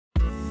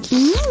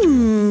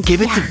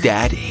Give it to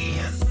Daddy.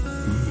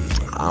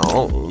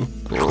 Oh.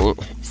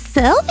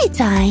 Selfie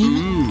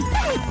time.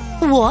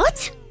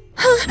 What?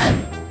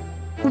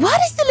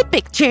 What is in the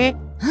picture?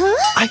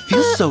 I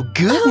feel so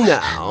good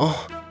now.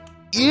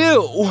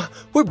 Ew,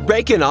 we're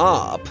breaking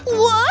up.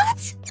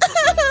 What?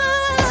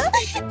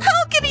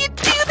 How can you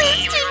do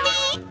this to me?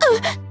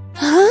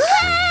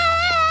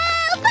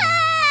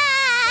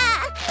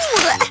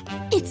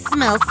 It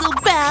smells so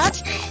bad.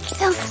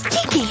 So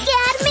sticky.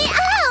 Get me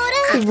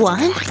out!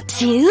 1,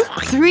 2,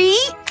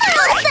 3.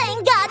 Oh,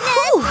 thank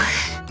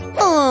goodness!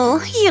 Oh,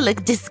 you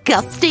look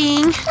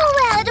disgusting.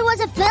 Well, it was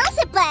a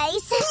filthy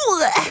place.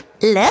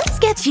 Let's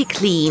get you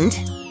cleaned.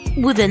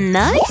 With a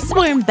nice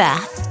warm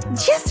bath.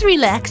 Just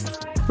relax.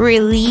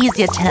 Release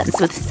your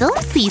tense with some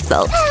sea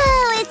salt.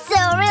 Oh, it's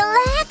so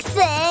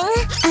relaxing.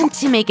 And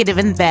to make it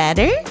even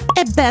better,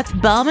 a bath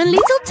bomb and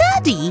little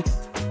daddy.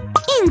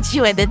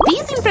 Enjoy the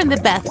teasing from the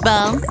bath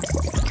bomb.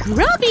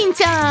 Scrubbing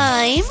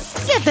time!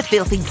 Get the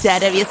filthy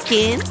dirt of your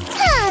skin.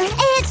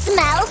 It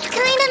smells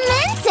kind of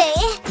minty.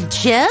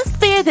 Just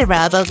bear the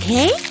rub,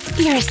 okay?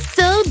 You're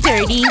so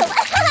dirty.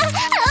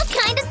 Oh,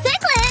 kind of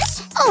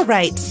ticklish.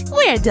 Alright,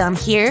 we're done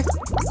here.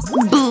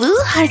 Blue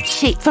heart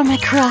shape for my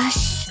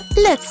crush.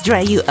 Let's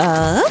dry you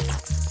up.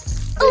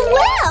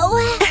 Wow!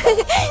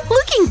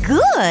 Looking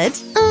good.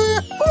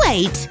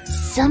 Wait.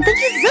 Something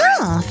is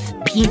off.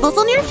 Pimples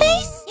on your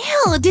face?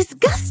 Ew,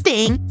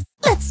 disgusting.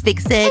 Let's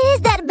fix it.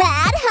 Is that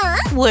bad,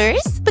 huh?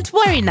 Worse, but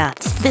worry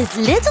not. These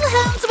little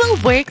hands will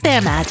work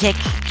their magic.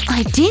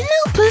 I didn't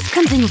know puss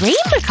comes in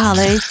rainbow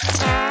colors.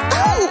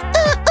 Oh,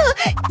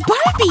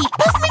 Barbie,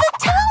 pass me the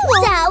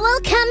towel. Towel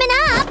coming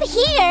up.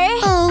 Here.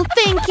 Oh,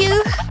 thank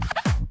you.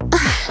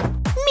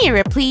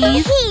 Mirror,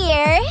 please.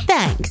 Here.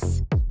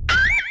 Thanks.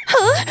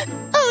 Huh?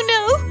 Oh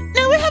no!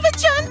 Now we have a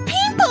giant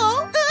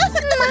pimple!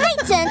 My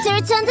turn to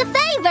return the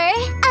favor.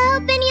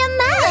 Open your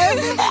mouth.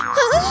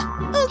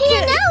 Okay. You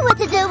know what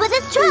to do with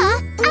a straw.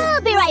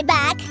 I'll be right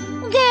back.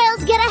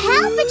 Girls gotta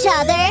help each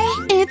other.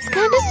 It's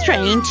kind of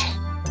strange.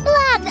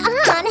 Locked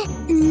on.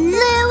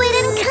 Fluid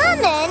and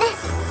common.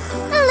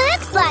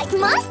 Looks like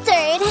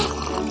mustard.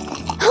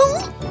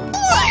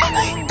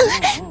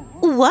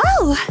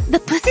 Wow! The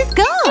pussy's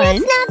gone!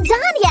 It's not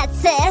done yet,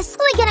 sis.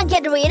 We're gonna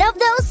get rid of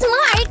those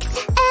marks.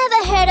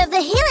 Ever heard of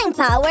the healing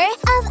power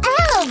of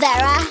aloe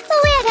vera?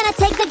 We're gonna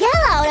take the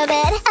gel out of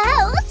it.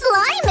 Oh,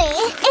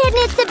 slimy! It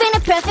needs to be in a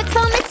perfect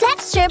foamy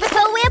texture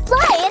before we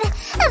apply it.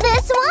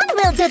 This one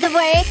will do the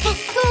work.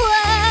 Whoa!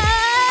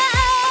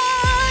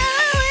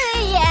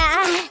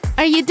 Yeah.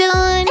 Are you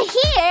done?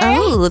 Here.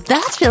 Oh,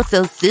 that feels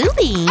so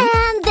soothing.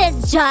 And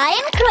this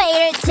giant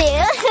crater,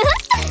 too.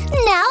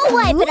 Now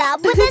wipe it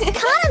up with this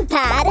cotton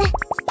pad. And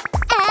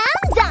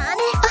done.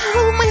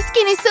 Oh, my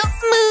skin is so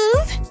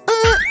smooth.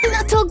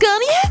 Not all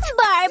gone yet?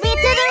 Barbie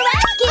to the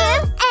rescue!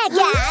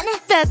 Again!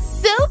 That's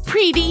so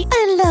pretty.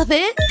 I love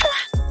it.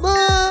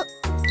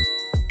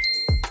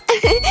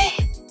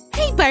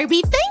 Hey,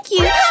 Barbie, thank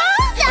you.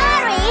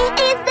 Sorry,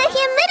 it's the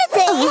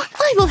humidity. Oh,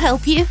 I will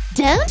help you.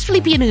 Don't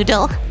flip your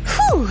noodle.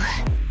 Whew.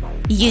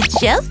 You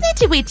just need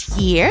to wait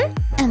here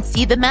and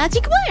see the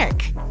magic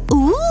work.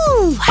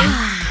 Ooh.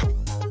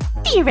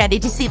 Be ready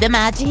to see the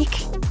magic.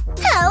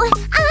 Oh,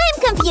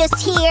 I'm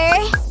confused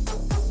here.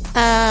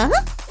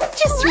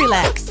 Just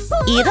relax.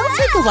 It'll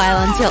take a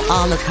while until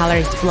all the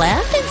colors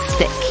blend and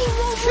stick.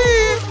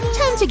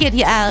 Time to get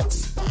you out.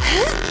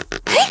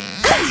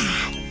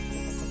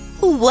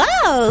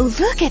 Wow,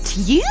 look at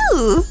you.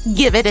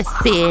 Give it a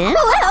spin.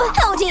 Whoa,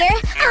 oh dear.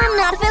 I'm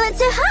not feeling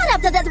too hot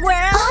after that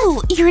whirl.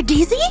 Oh, you're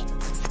dizzy?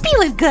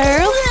 Spill it, girl.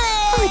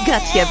 I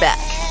got your back.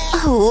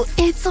 Oh,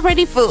 it's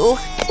already full.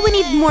 We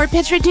need more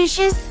Petri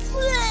dishes.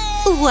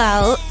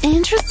 Wow,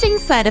 interesting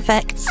side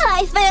effects.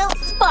 I feel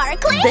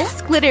sparkly.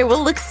 This glitter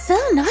will look so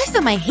nice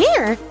on my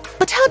hair.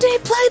 But how do I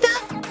apply the…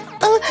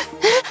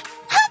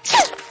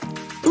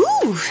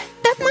 Ooh,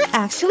 that might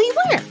actually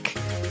work.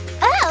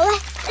 Oh,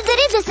 did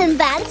you just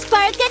invent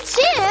sparkle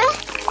too?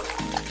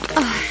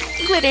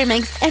 Glitter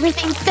makes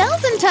everything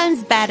 1,000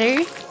 times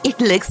better. It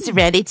looks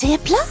ready to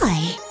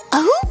apply.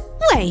 Oh,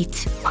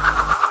 wait.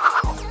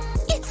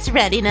 It's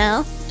ready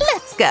now.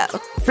 Let's go.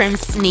 From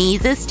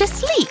sneezes to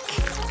sleek.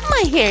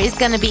 My hair is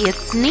gonna be a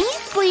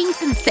sneeze-fleeing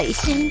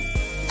sensation.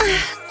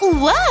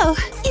 Wow,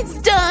 it's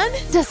done.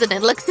 Doesn't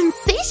it look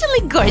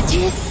sensationally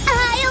gorgeous?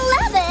 I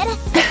love it.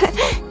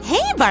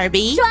 Hey,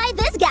 Barbie. Try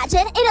this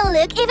gadget. It'll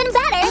look even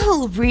better.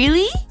 Oh,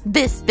 really?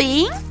 This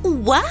thing?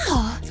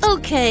 Wow.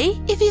 Okay,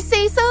 if you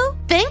say so.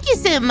 Thank you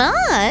so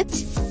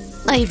much.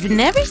 I've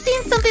never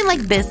seen something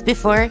like this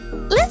before.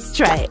 Let's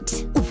try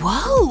it.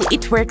 Whoa,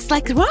 it works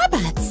like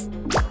robots.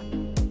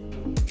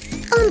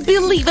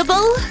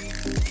 Unbelievable.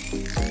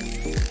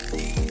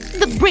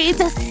 The braids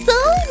are so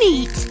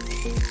neat.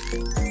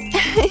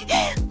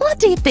 What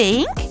do you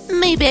think?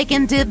 Maybe I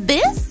can do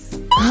this?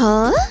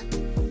 Huh?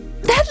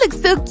 That looks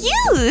so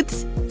cute!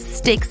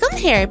 Stick some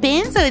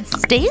hairpins so it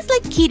stays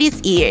like Kitty's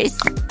ears.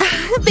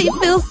 They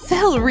feel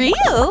so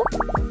real.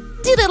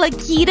 Do they like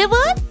Kitty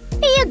one?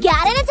 You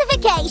got a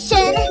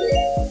notification.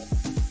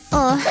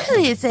 Oh, who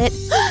is it?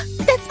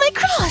 That's my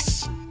crush!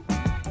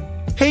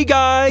 Hey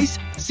guys!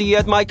 See you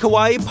at my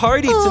kawaii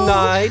party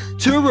tonight.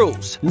 2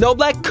 rules. No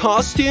black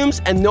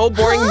costumes and no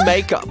boring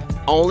makeup.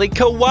 Only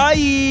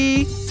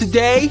kawaii.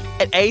 Today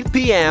at 8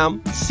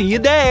 p.m. See you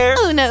there.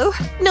 Oh no.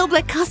 No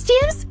black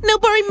costumes? No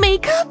boring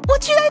makeup?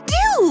 What should I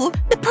do?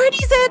 The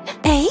party's at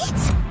 8?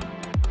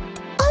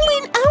 Only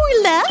an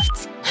hour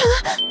left?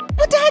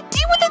 What do I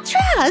do with the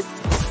dress?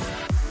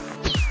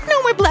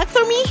 No more black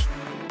for me?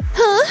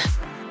 Huh?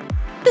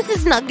 This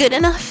is not good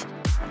enough.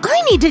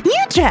 I need a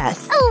new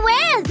dress. Oh,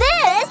 where is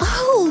this?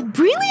 Oh,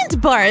 brilliant,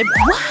 Barb.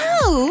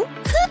 Wow.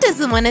 Who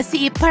doesn't want to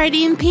see a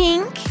party in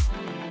pink?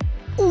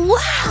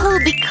 Wow,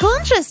 the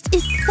contrast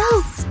is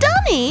so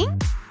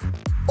stunning.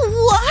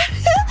 What?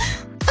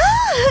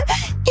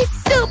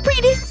 It's so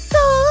pretty and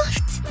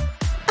soft.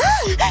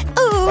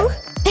 Oh,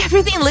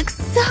 everything looks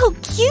so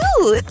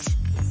cute.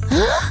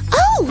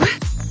 Oh,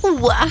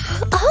 wow,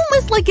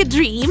 almost like a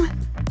dream.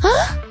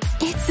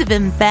 It's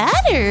even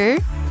better.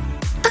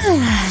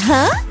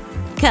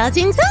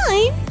 Cutting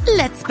time.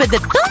 Let's put the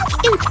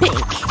bump in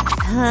pink.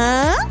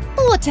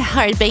 What a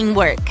hard-bang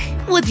work.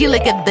 Would you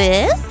look at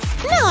this?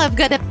 Now I've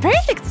got a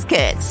perfect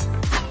skirt.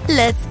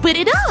 Let's put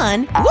it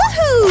on.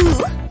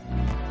 Woohoo!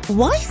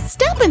 Why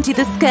step into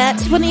the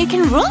skirt when you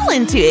can roll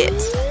into it?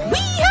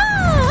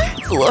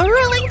 Wee-haw! Floor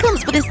rolling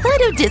comes with a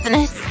side of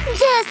dizziness.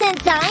 Just in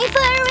time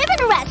for a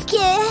ribbon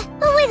rescue.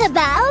 With a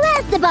bow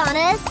as the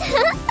bonus.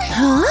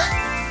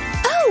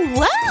 Oh,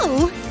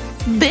 wow!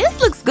 This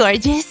looks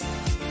gorgeous.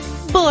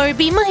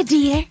 Barbie, my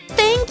dear,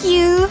 thank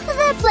you.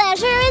 The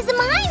pleasure is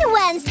mine,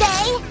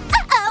 Wednesday.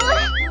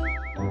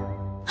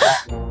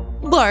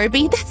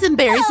 Barbie, that's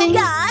embarrassing. Oh,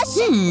 gosh.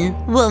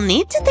 We'll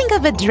need to think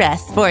of a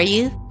dress for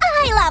you.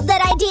 I love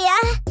that idea.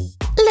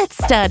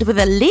 Let's start with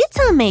a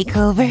little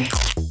makeover.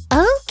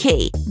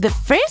 Okay, the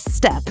first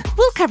step,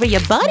 we'll cover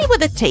your body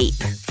with a tape.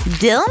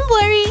 Don't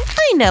worry,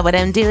 I know what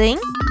I'm doing.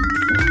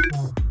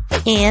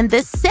 And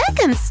the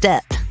second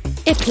step,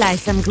 apply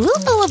some glue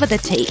all over the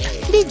tape.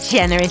 Be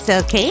generous,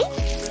 okay?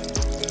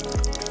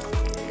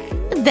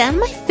 Then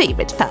my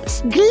favorite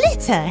part,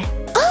 glitter.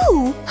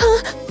 Oh,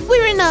 we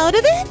ran out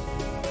of it?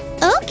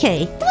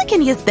 Okay, we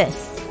can use this.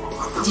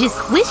 Just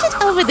swish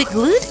it over the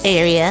glued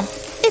area.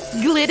 It's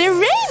glitter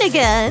rain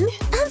again!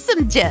 And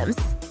some gems.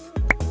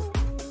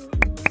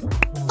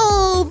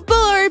 Oh,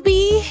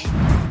 Barbie!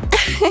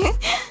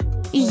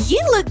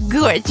 You look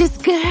gorgeous,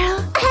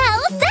 girl.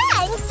 Oh,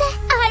 thanks!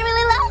 I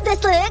really love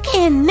this look.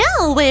 And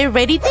now we're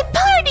ready to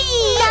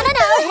party!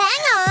 No,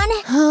 hang on.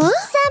 Huh?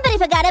 Somebody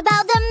forgot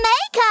about the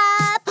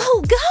makeup.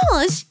 Oh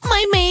gosh,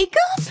 my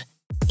makeup?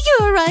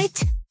 You're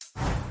right.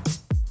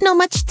 Not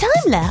much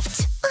time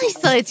left. I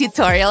saw a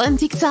tutorial on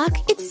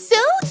TikTok. It's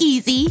so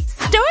easy.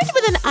 Start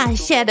with an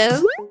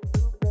eyeshadow.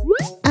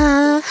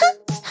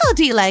 How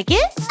do you like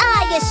it?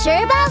 Are you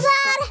sure about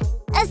that?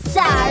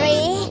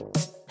 Sorry.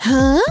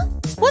 Huh?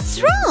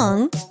 What's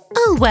wrong?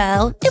 Oh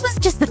well, it was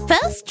just the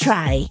first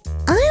try.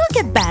 I'll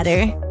get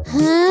better.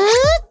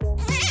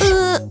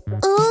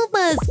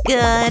 Almost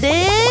got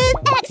it.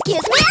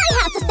 Excuse me, I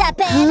have to step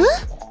in. Huh?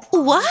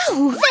 Wow.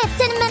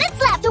 15 minutes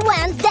left,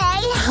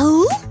 Wednesday.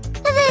 Who?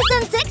 These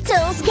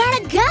insectos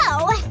gotta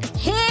go.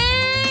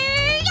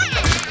 Here,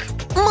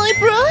 My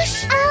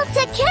brush? I'll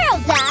take care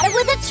of that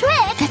with a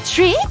trick. A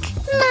trick?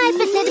 My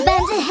petite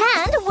bent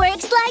hand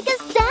works like a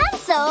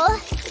stencil.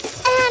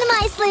 And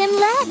my slim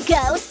leg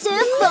goes to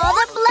for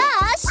the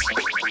blush.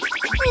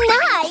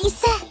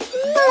 Nice.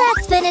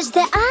 Let's finish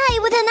the eye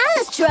with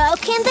another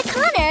stroke in the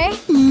corner.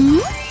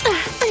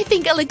 I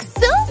think I look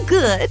so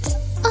good.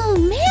 Oh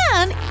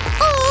man.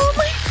 Oh,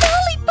 my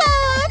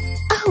lollipop.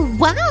 Oh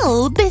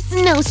wow, there's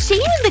no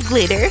shame in the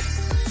glitter.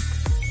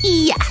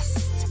 Yes.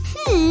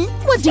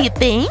 What do you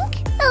think?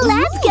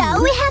 Let's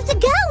go. We have to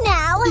go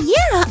now.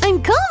 Yeah,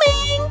 I'm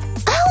coming.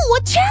 Oh,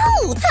 watch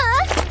out.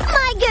 Huh?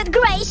 My good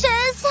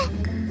gracious.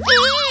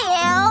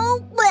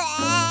 Ew.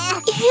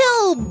 Bleh.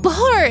 Ew,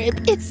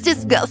 Barb. It's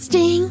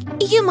disgusting.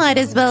 You might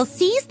as well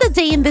seize the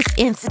day in this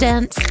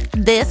incident.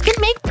 This can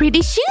make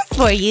pretty shoes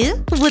for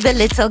you. With a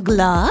little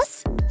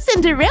gloss.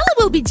 Cinderella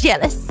will be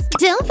jealous.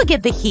 Don't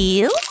forget the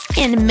heels.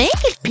 And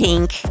make it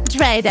pink.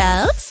 Try it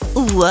out.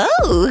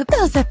 Whoa,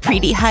 those are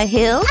pretty high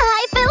heels.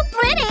 I feel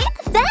pretty.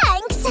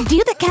 Thanks. Do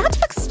the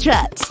catwalk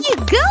strut. You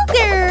go,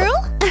 girl.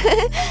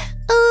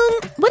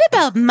 What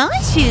about my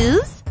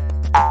shoes?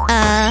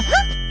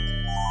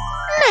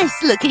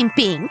 Nice looking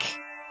pink.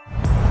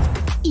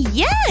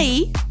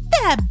 Yay!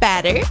 That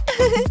better.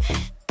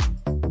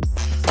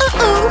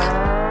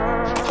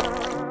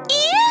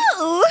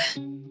 Ew!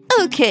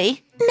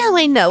 Okay, now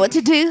I know what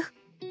to do.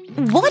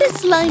 What a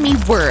slimy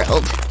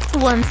world.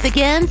 Once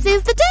again,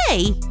 seize the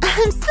day.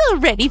 I'm so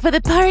ready for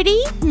the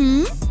party.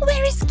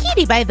 Where is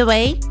Kitty, by the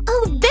way?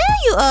 Oh, there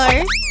you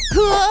are.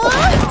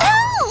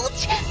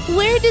 Ouch!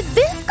 Where did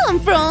this come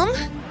from?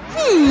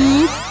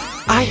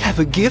 I have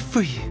a gift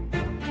for you.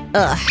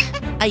 Ugh,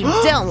 I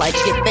don't like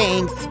your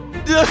things.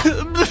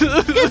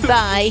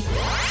 Goodbye.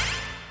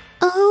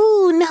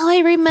 Oh, now I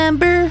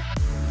remember.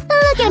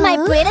 Look at my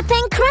pretty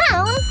pink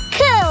crown.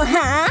 Cool,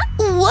 huh?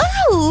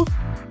 Wow!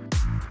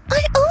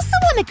 I also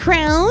want a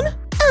crown.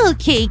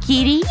 Okay,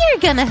 kitty, you're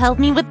gonna help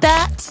me with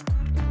that.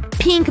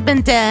 Pink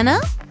bandana?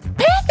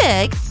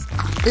 Perfect!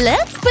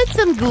 Let's put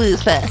some glue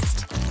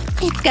first.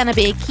 It's gonna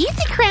be a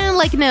kitty crown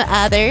like no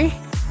other.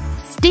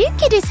 Stick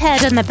kitty's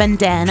head on the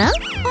bandana.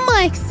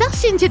 Mark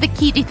such into the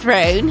kitty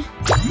throne.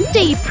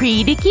 Stay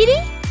pretty,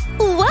 kitty.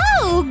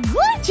 Wow,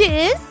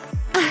 gorgeous!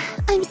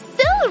 I'm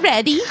so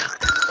ready.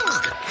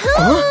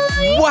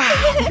 Hi.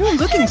 Wow, you're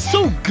looking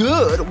so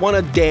good.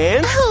 Wanna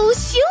dance? Oh,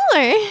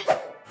 sure.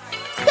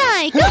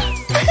 Psycho.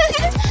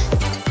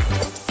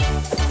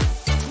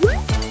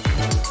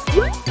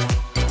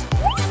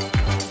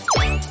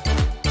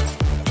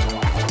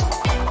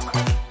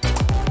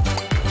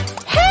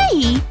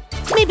 Hey,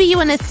 maybe you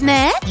want a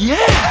snack?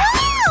 Yeah!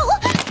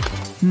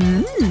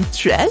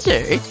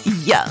 Treasure.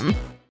 Yum.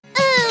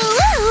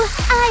 Ooh,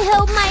 I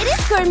hope my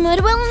Discord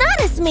mood will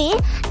notice me.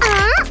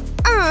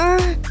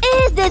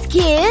 Is this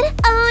cute?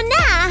 Oh,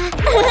 nah.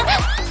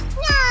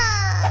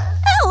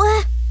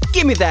 Oh,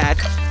 Give me that.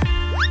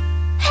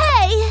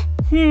 hey.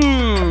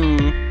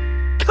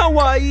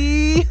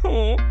 Kawaii.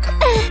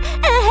 Hey,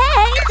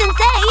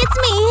 Sensei, it's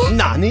me.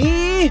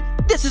 Nani?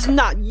 This is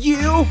not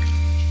you.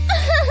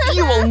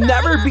 You will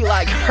never be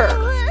like her.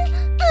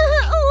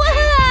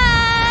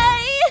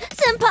 Why?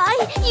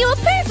 Senpai, you are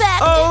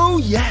perfect. Oh,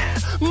 yeah.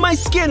 My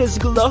skin is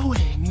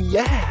glowing.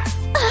 Yeah.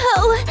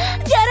 Oh,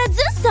 gotta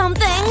do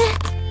something.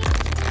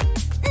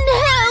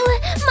 No,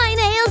 my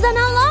nails are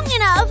not long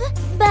enough,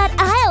 but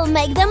I'll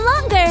make them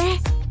longer.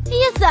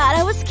 You thought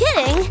I was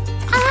kidding.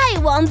 I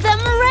want them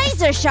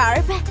razor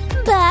sharp,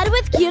 but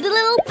with cute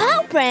little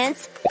paw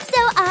prints,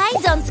 so I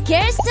don't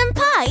scare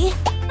Senpai.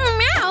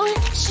 Meow!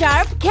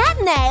 Sharp cat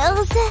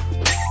nails.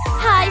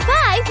 High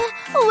five!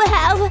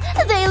 Wow,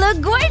 they look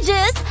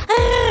gorgeous.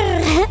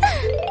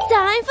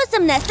 Time for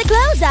some nested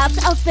close-ups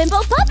of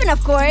pimple popping,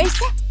 of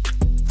course.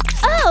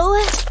 Oh,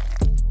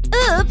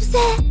 oops.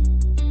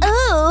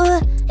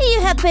 Oh,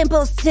 you have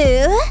pimples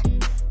too?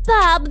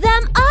 Pop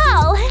them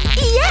all!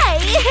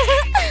 Yay!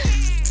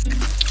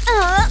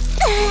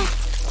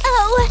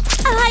 Oh,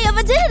 I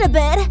overdid it a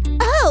bit.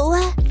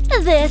 Oh,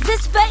 this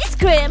is face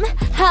cream.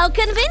 How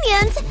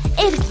convenient.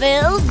 It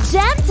feels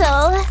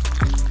gentle.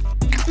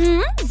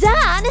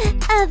 Done.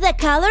 The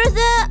color,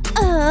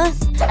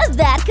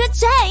 that could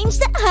change.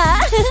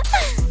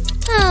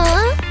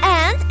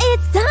 And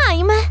it's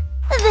time.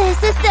 This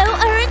is so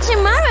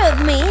Orochimaru of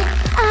me.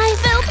 I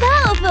feel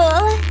powerful.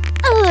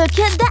 Look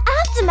at the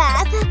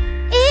aftermath.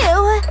 Ew.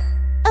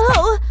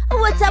 Oh,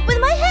 what's up with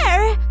my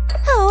hair?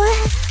 Oh,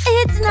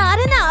 it's not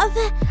enough.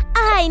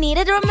 I need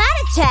a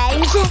dramatic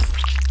change.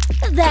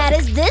 That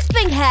is this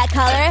pink hair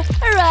color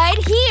right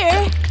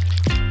here.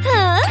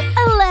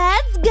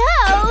 Let's go.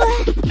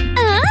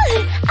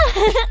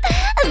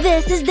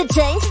 This is the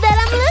change that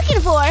I'm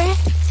looking for.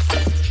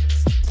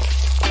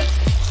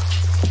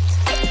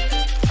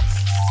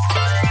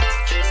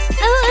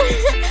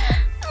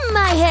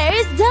 My hair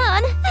is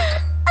done.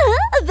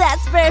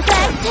 That's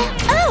perfect.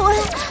 Oh,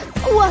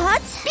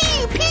 what?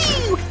 Pew,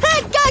 pew!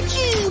 I got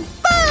you!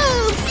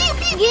 Boom! Pew,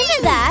 pew, Give me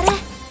that.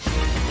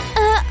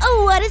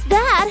 What is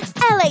that?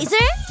 A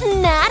laser?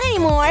 Not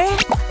anymore.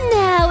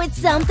 Now it's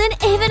something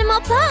even more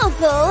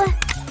powerful.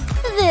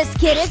 This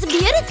kid is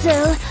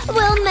beautiful.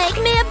 Will make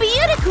me a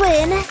beauty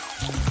queen.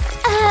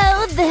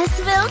 Oh, this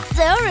feels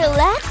so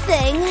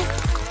relaxing.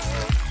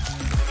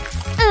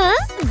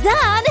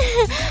 Done!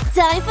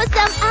 Time for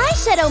some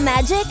eyeshadow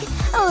magic.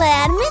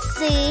 Let me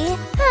see.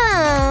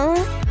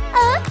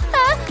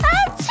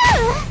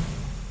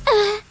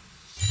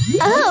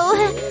 Oh,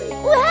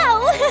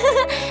 wow!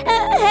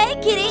 Hey,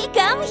 kitty,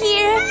 come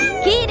here.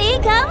 Kitty,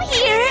 come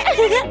here.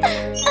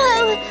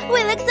 Oh,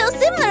 we look so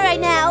similar right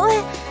now.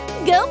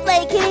 Go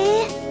play,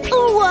 kitty.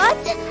 What?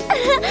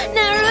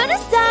 Naruto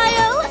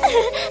style.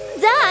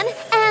 Done.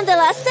 And the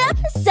last step,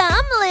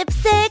 some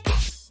lipstick.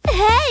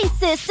 Hey,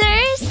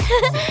 sisters.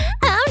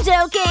 I'm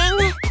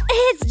joking.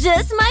 It's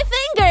just my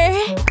finger.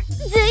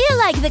 Do you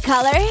like the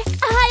color?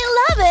 I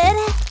love it.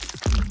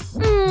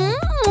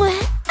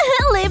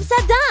 Lips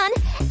are done.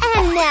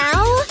 And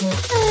now…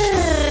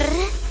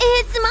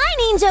 it's my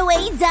ninja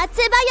way,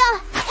 Datsubaya!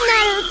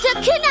 Naruto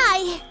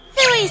kunai!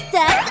 3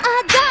 steps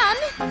are done!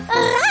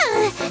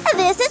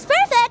 This is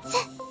perfect!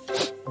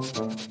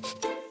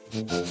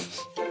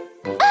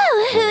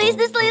 Oh, who is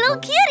this little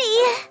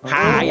cutie?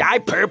 Hi, I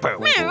poo-poo.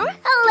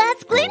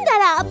 Let's clean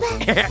that up!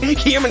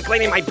 Human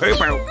cleaning my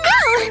poo-poo.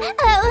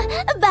 Oh,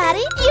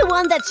 buddy, you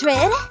want the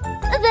treat?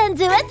 Then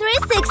do a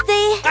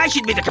 360! I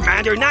should be the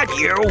commander, not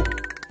you.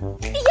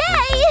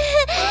 Yay!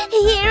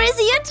 Here is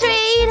your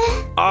treat!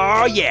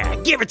 Oh, yeah.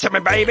 Give it to me,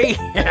 baby.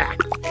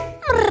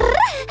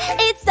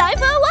 It's time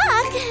for a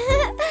walk!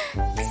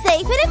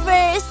 Safety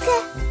first!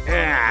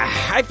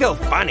 I feel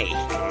funny.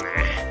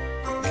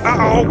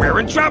 Uh-oh, we're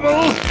in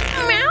trouble.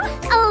 Meow!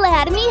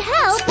 Let me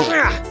help!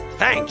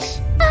 Thanks.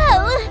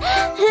 Oh!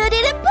 Who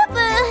did a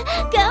poo-poo?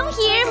 Come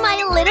here,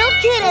 my little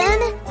kitten!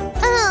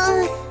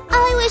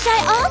 I wish I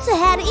also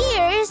had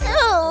ears!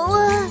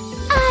 Oh!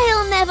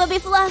 I'll never be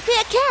Fluffy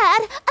a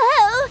cat!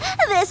 Oh!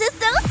 This is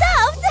so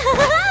soft!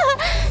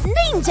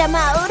 Ninja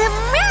mode!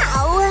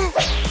 Meow!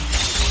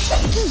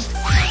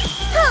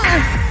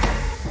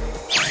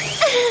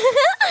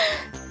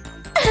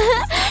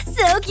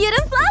 cute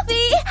and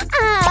fluffy!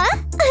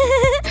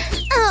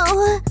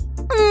 Oh,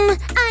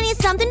 I need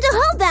something to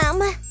hold them.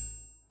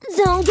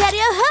 Don't get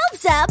your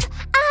hopes up.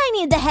 I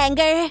need the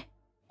hanger.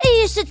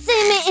 You should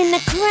see me in the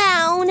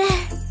crown.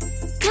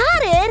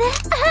 Got it!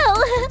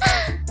 Oh!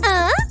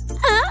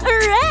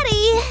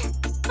 Ready!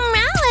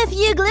 Now a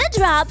few glue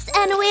drops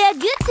and we are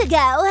good to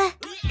go.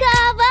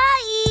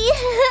 Kawaii!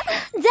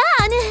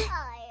 Done!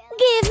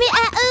 Give me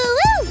a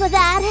ooh for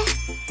that.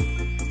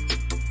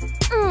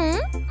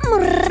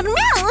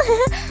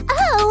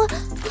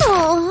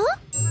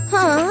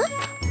 Oh!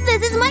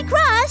 This is my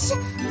crush!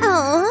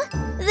 Oh,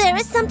 there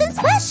is something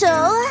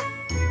special.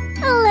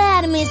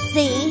 Let me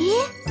see.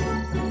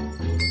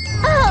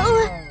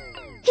 Oh!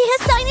 He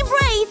has tiny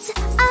braids!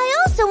 I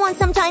also want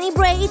some tiny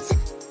braids!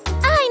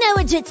 I know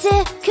a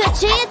jutsu!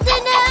 Kuchitsu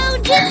no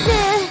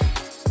jutsu!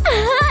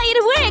 It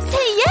worked!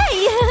 Yay!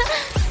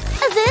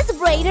 This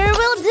braider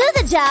will do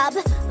the job!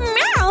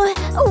 Meow!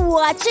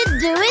 Watch it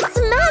do its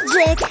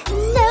magic!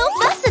 So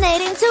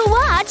fascinating to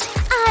watch!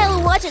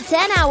 I'll watch a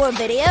 10-hour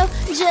video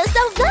just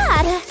of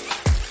that!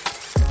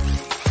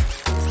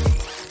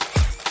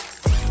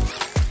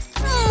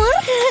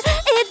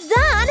 It's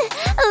done!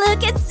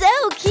 Look, it's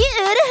so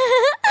cute!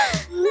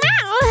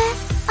 Meow!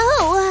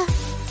 Oh!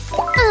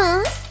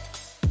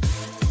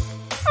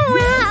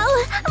 Wow!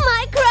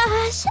 My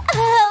crush!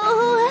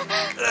 Oh!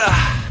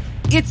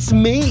 It's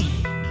me!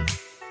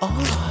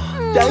 Oh,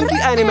 thank you,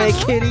 Anime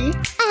Kitty!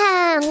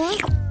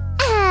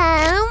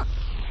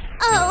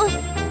 Oh!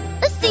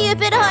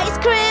 Stupid ice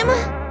cream!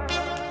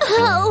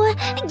 Oh!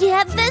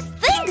 Get these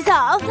things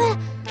off!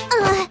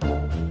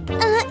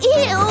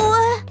 Ew!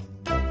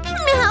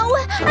 No!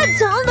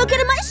 Don't look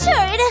at my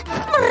shirt!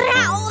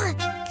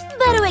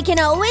 But we can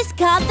always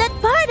cut that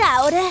part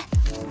out!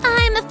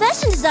 I'm a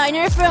fashion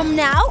designer from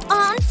now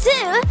on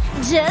too!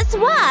 Just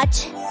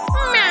watch!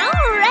 Now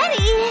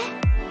ready!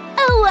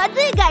 What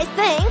do you guys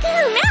think?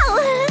 Meow!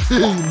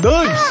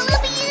 Nice! Oh,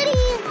 beauty!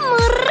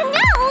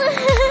 Meow!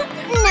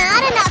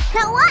 Not enough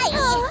kawaii!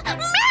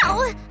 Meow!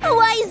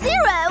 Why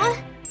zero?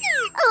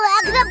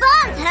 Like the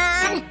bombs,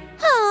 hon!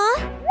 Huh?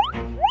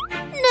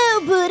 No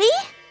booty?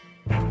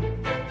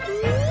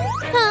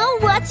 Oh,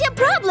 what's your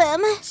problem?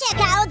 Check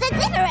out the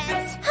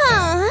difference!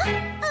 Huh?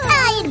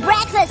 I eat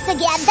breakfast to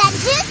get that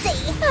juicy!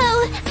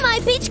 Oh, my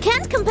peach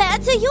can't compare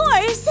to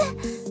yours!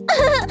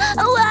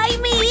 Why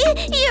me?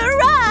 You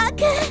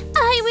rock!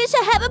 I wish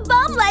I have a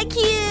bomb like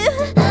you!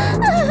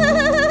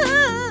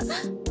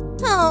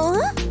 Oh,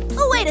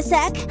 wait a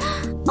sec.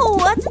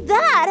 What's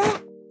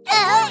that?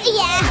 Oh,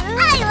 yeah,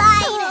 I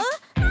lied!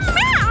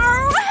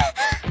 Meow!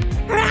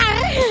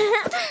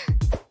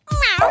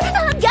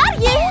 Got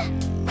you!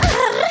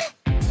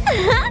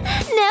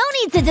 No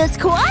need to do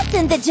squats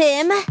in the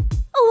gym.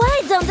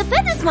 Why don't the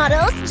fitness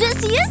models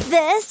just use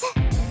this?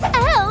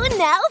 Oh,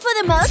 now for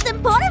the most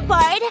important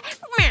part.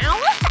 Meow.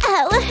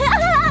 Oh.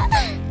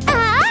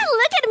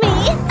 Look at me.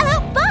 Oh,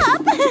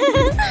 Pop.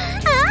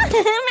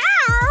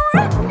 Meow.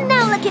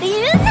 Now look at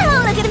you.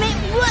 Now look at me.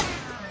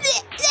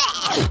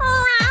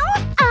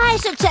 I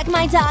should check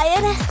my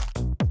diet.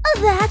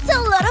 That's a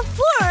lot of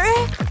fur.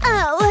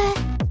 Oh.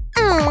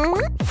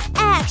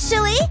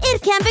 Actually,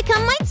 it can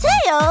become my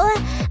tail.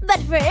 But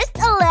first,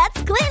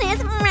 let's clean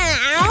it.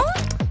 Meow.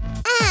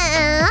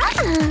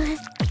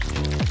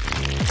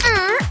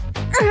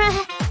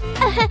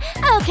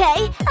 Okay,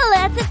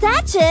 let's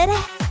attach it.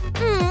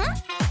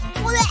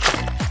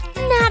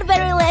 Not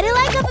very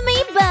ladylike of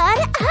me, but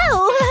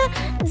oh,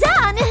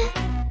 done.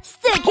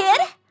 Stick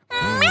it.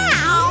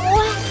 Meow.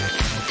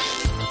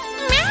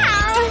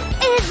 Meow.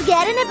 It's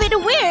getting a bit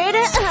weird.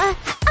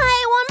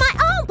 I want my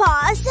own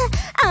paws.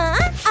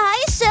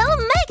 I shall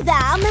make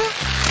them.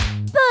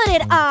 Put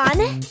it on.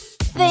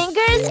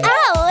 Fingers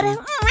out.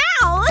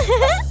 Meow.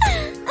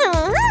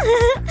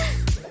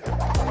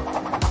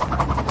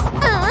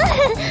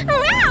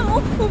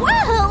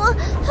 Whoa!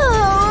 Oh,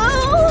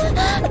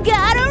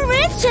 gotta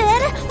reach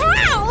it!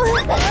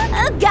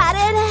 Got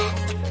it!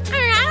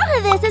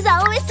 This is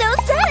always so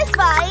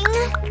satisfying!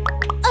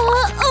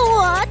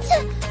 What?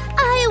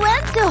 I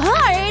went too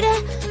hard!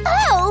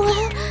 Oh!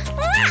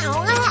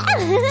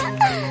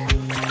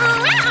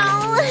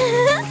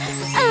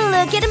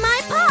 Look at my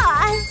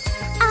paws!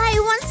 I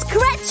won't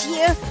scratch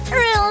you!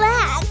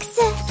 Relax!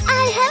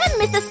 I haven't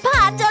missed a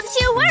spot, don't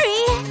you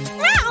worry!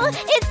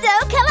 It's so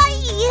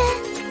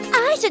kawaii! I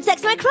should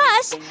text my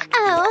crush!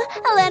 Oh,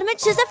 let me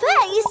choose a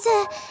face!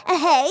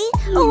 Hey,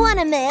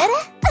 wanna meet?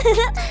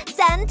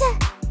 Send!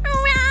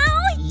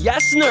 Meow!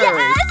 Yes, nerd!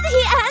 Yes!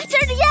 He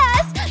answered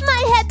yes!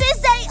 My head is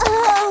saying oh!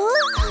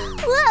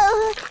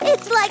 Whoa!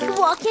 It's like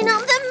walking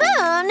on the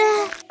moon!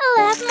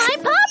 Left my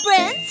paw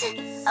prints!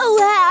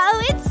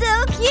 Wow, it's so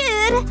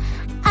cute!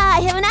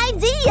 I have an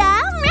idea!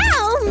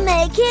 Meow!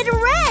 Make it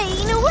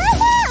rain!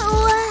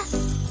 Woohoo!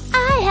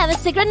 I have a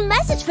secret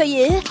message for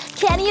you.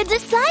 Can you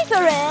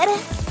decipher it?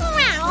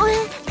 Meow.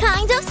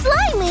 Kind of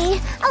slimy.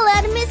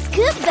 Let me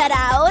scoop that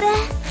out.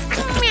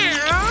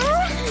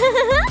 Meow.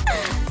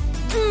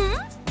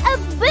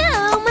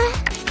 Boom.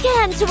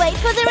 Can't wait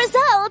for the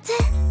result.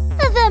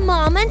 The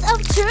moment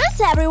of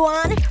truth,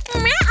 everyone.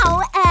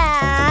 Meow.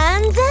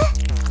 And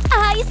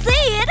I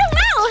see it.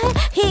 Meow.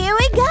 Here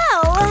we go.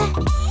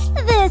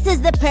 This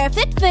is the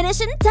perfect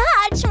finishing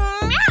touch.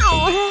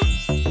 Meow.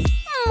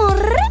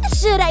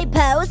 Should I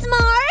pose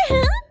more?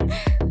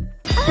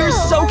 You're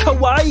so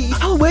kawaii.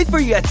 I'll wait for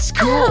you at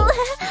school.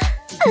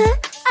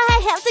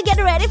 I have to get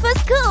ready for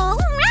school.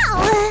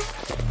 Meow.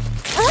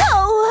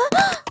 Oh.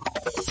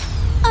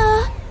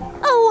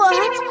 What?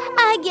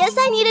 I guess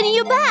I need a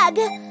new bag.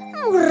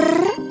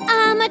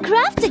 I'm a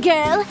crafty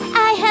girl.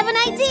 I have an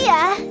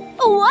idea.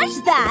 Watch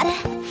that.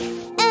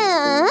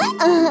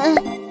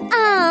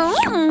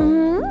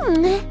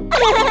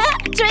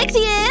 Tricked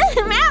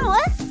you. Meow.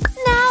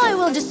 Now I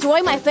will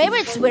destroy my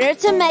favorite sweater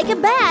to make a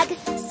bag.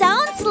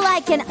 Sounds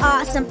like an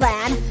awesome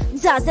plan,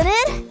 doesn't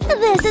it?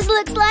 This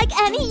looks like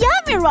an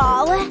yummy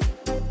roll.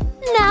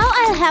 Now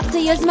I'll have to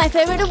use my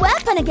favorite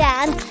weapon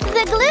again,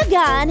 the glue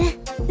gun.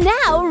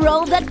 Now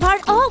roll that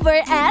part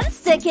over and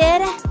stick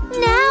it.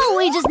 Now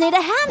we just need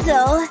a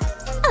handle.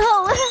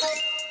 Oh,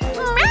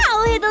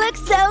 meow, it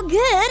looks so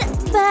good,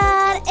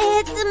 but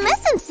it's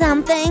missing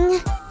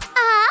something.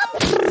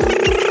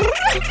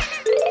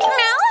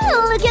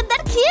 Meow, look at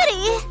that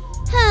cutie.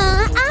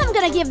 I'm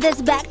gonna give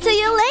this back to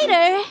you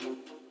later.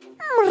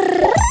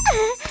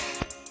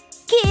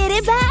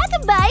 Kitty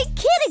bag by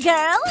kitty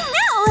girl.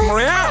 Meow.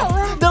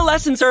 Meow. The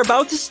lessons are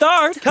about to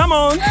start. Come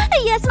on.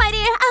 Yes, my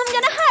dear. I'm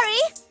gonna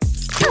hurry.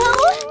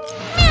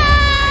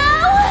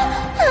 Meow.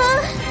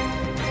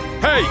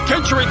 Hey,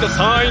 can't you read the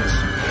signs?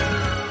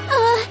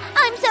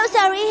 I'm so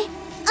sorry.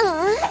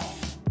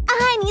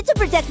 I need to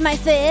protect my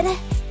feet.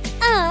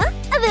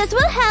 This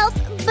will help,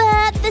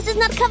 but this is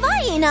not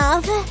kawaii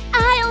enough.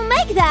 I'll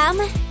make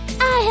them.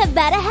 I have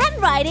better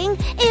handwriting,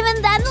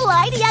 even than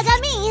Light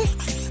Yagami.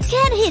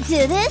 Can he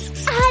do this?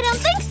 I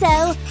don't think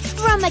so.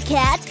 From a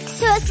cat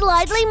to a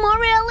slightly more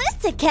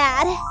realistic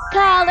cat.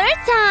 Color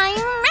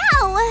time,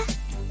 meow!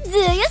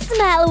 Do you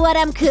smell what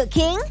I'm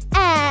cooking?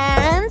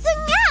 And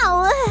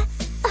meow!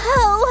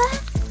 Oh,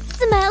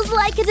 smells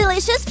like a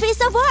delicious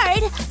piece of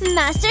art.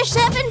 Master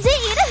chef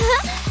indeed.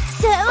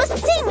 So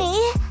steamy.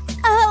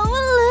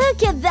 Oh,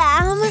 look at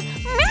them.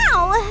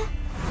 Meow!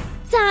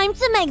 Time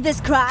to make these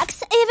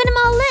cracks even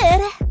more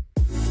lit.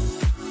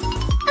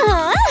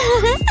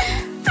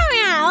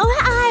 Meow,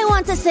 I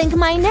want to sink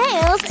my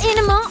nails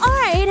in more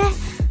art.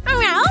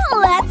 Meow,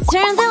 let's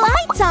turn the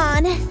lights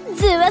on.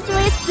 Do a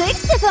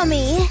 360 for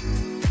me.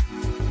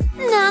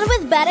 None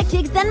with better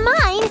kicks than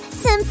mine.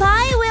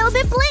 Senpai will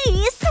be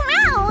pleased.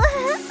 Meow.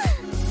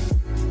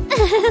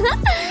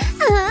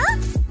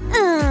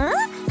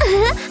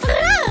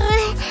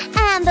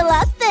 And the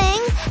last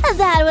thing,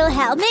 that will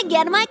help me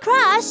get my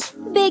crush.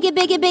 Biggie,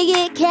 biggie,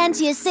 biggie, can't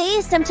you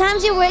see?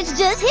 Sometimes your words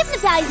just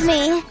hypnotize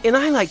me. And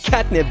I like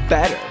catnip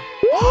better.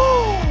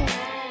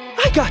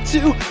 I got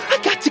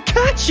to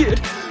catch it.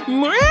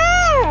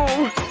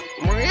 Meow!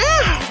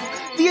 Meow!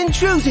 The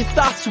intrusive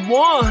thoughts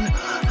won.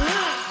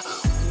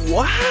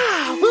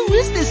 Wow, who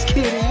is this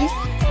kitty?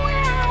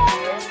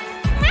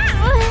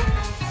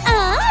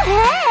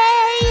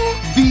 Hey!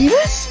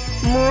 Venus?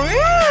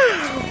 Meow!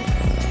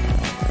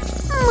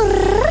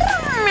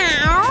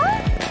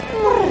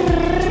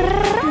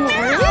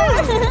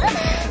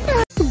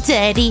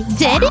 Daddy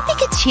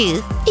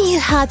Pikachu, you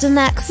had an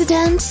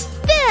accident.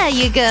 There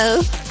you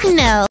go.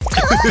 No.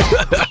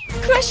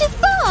 Crush his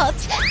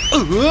butt.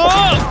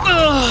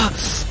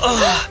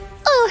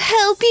 I'll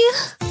help you.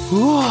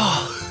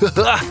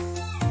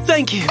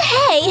 Thank you.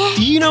 Hey!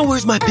 Do you know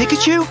where's my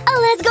Pikachu?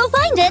 Let's go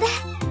find it.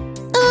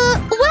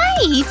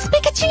 Wait!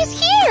 Pikachu's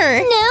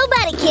here!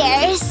 Nobody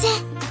cares.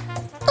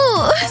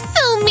 Oh,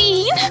 so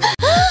mean!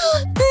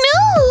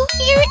 No!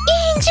 You're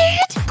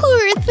injured!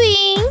 Poor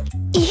thing!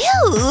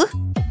 Ew!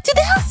 To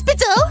the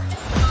hospital!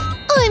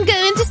 I'm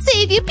going to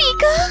save you,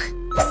 Pika!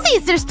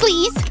 Scissors,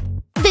 please!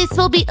 This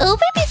will be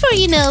over before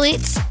you know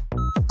it!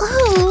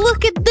 Oh,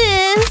 look at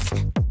this!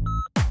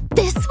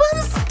 This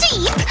one's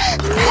deep!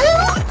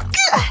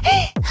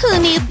 Who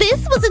knew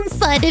this was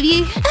inside of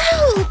you?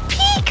 Oh,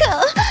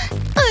 Pika!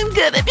 I'm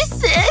gonna be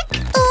sick!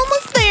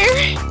 Almost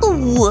there!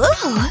 Whoa!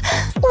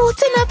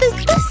 What on earth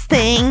is this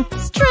thing?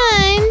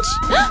 Strange!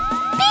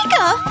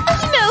 Pika!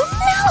 Oh no!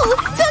 No!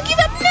 Don't give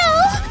up now!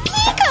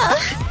 Pika!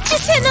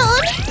 Just hang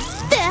on!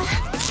 There!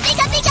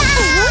 Pika, Pika!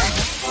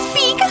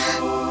 Pika!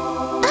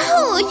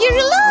 Oh, you're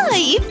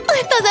alive!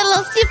 I thought I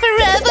lost you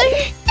forever!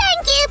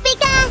 Thank you,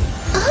 Pika!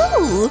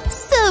 Oh,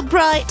 so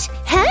bright!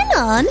 Hang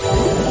on!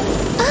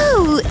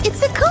 Oh,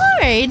 it's a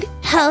card!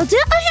 How do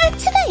I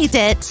activate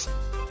it?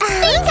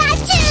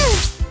 Pikachu!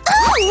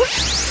 Oh!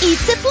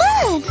 It's a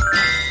blood!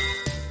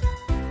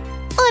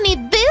 I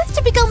need this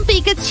to become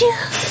Pikachu!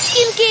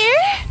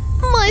 Skincare?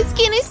 My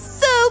skin is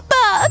so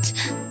bad!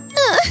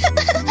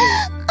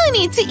 I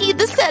need to eat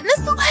the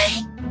sadness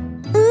away!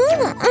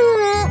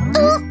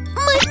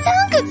 My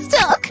tongue got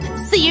stuck!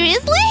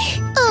 Seriously?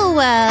 Oh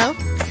well.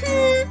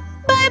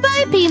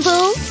 Bye-bye,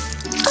 pimples!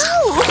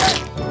 Oh!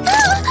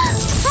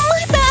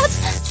 My bad!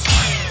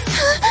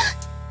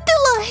 The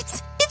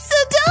lights! It's so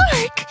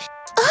dark!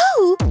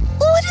 Oh!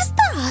 What is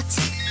that?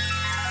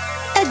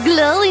 A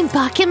glowing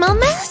Pokemon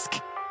mask?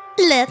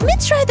 Let me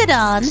try that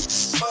on.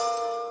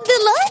 The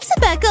lights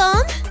are back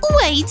on.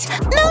 Wait,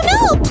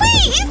 no,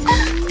 please!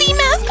 The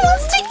mask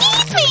wants to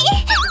eat me!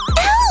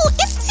 Ow,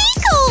 it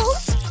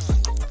tickles!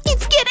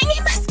 It's getting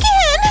in my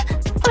skin!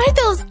 Are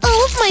those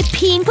all of my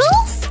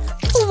pimples?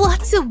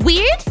 What a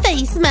weird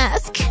face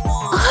mask!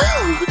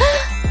 Oh,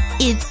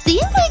 it's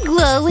simply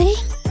glowing.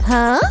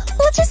 Huh?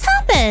 What just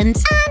happened?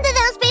 And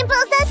those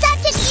pimples are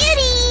such a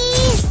beauty!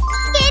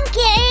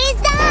 Skincare is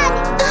done!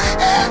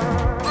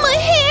 My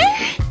hair?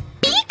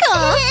 Pika!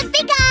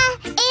 Pika,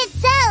 it's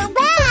so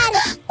bad!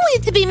 Way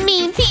to be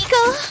mean,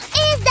 Pika!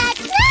 Is that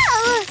so?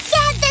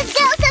 Get this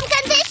girl some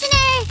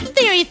conditioner!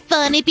 Very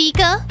funny,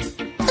 Pika.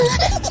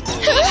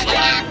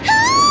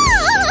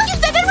 Is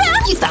that a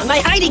rat? You found my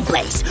hiding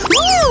place!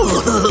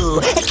 Ooh!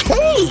 A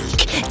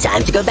cake!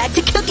 Time to go back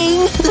to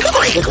cooking!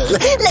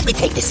 Let me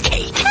take this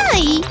cake!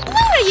 Hey,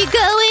 where are you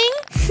going?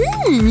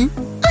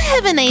 I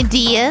have an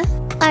idea.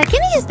 I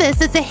can use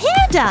this as a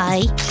hair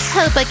dye.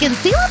 Hope I can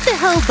fill up the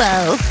whole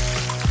bow.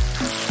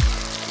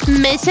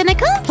 Mission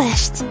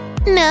accomplished.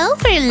 Now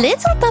for a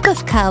little pop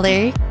of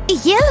color.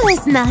 Yellow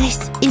is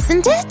nice,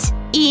 isn't it?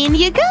 In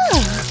you go.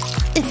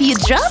 A few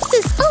drops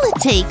is all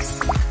it takes.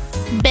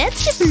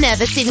 Bet you've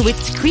never seen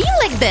whipped cream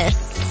like this.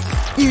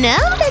 Now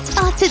that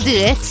ought to do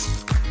it.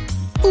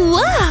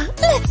 Wow,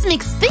 let's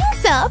mix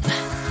things up.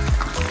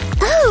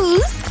 Oh,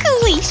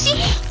 squishy.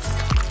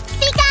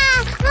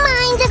 Pika,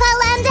 mind if I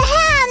lend a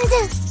hand?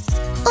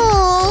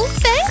 Oh,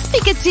 thanks,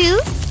 Pikachu.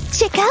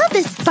 Check out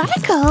this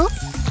sparkle.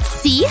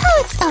 See how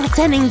it's all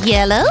turning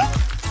yellow?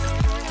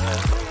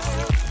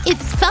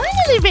 It's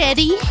finally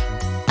ready.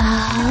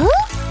 Oh,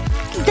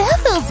 that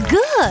feels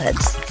good.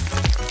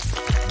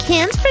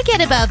 Can't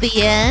forget about the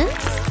ends.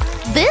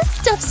 This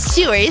stuff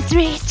sure is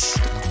rich.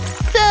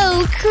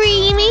 So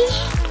creamy.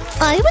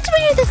 I would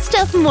wear this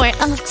stuff more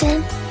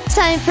often.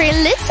 Time for a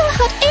little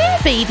hot air,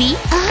 baby.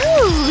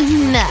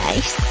 Oh,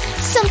 nice.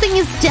 Something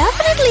is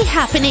definitely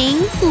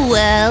happening.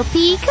 Well,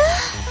 Pika,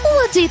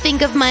 what do you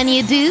think of my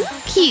new do?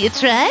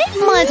 Cute, right?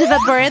 Mind if I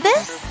borrow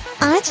this?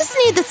 I just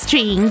need the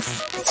strings.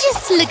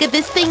 Just look at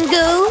this thing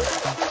go.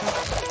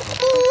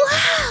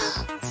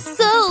 Wow,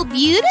 so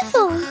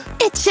beautiful.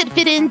 It should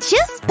fit in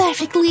just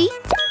perfectly.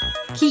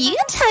 Cute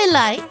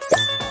highlights.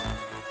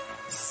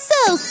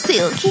 So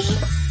silky.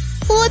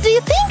 What do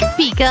you think,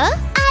 Pika?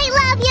 I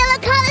love yellow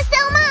color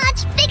so much!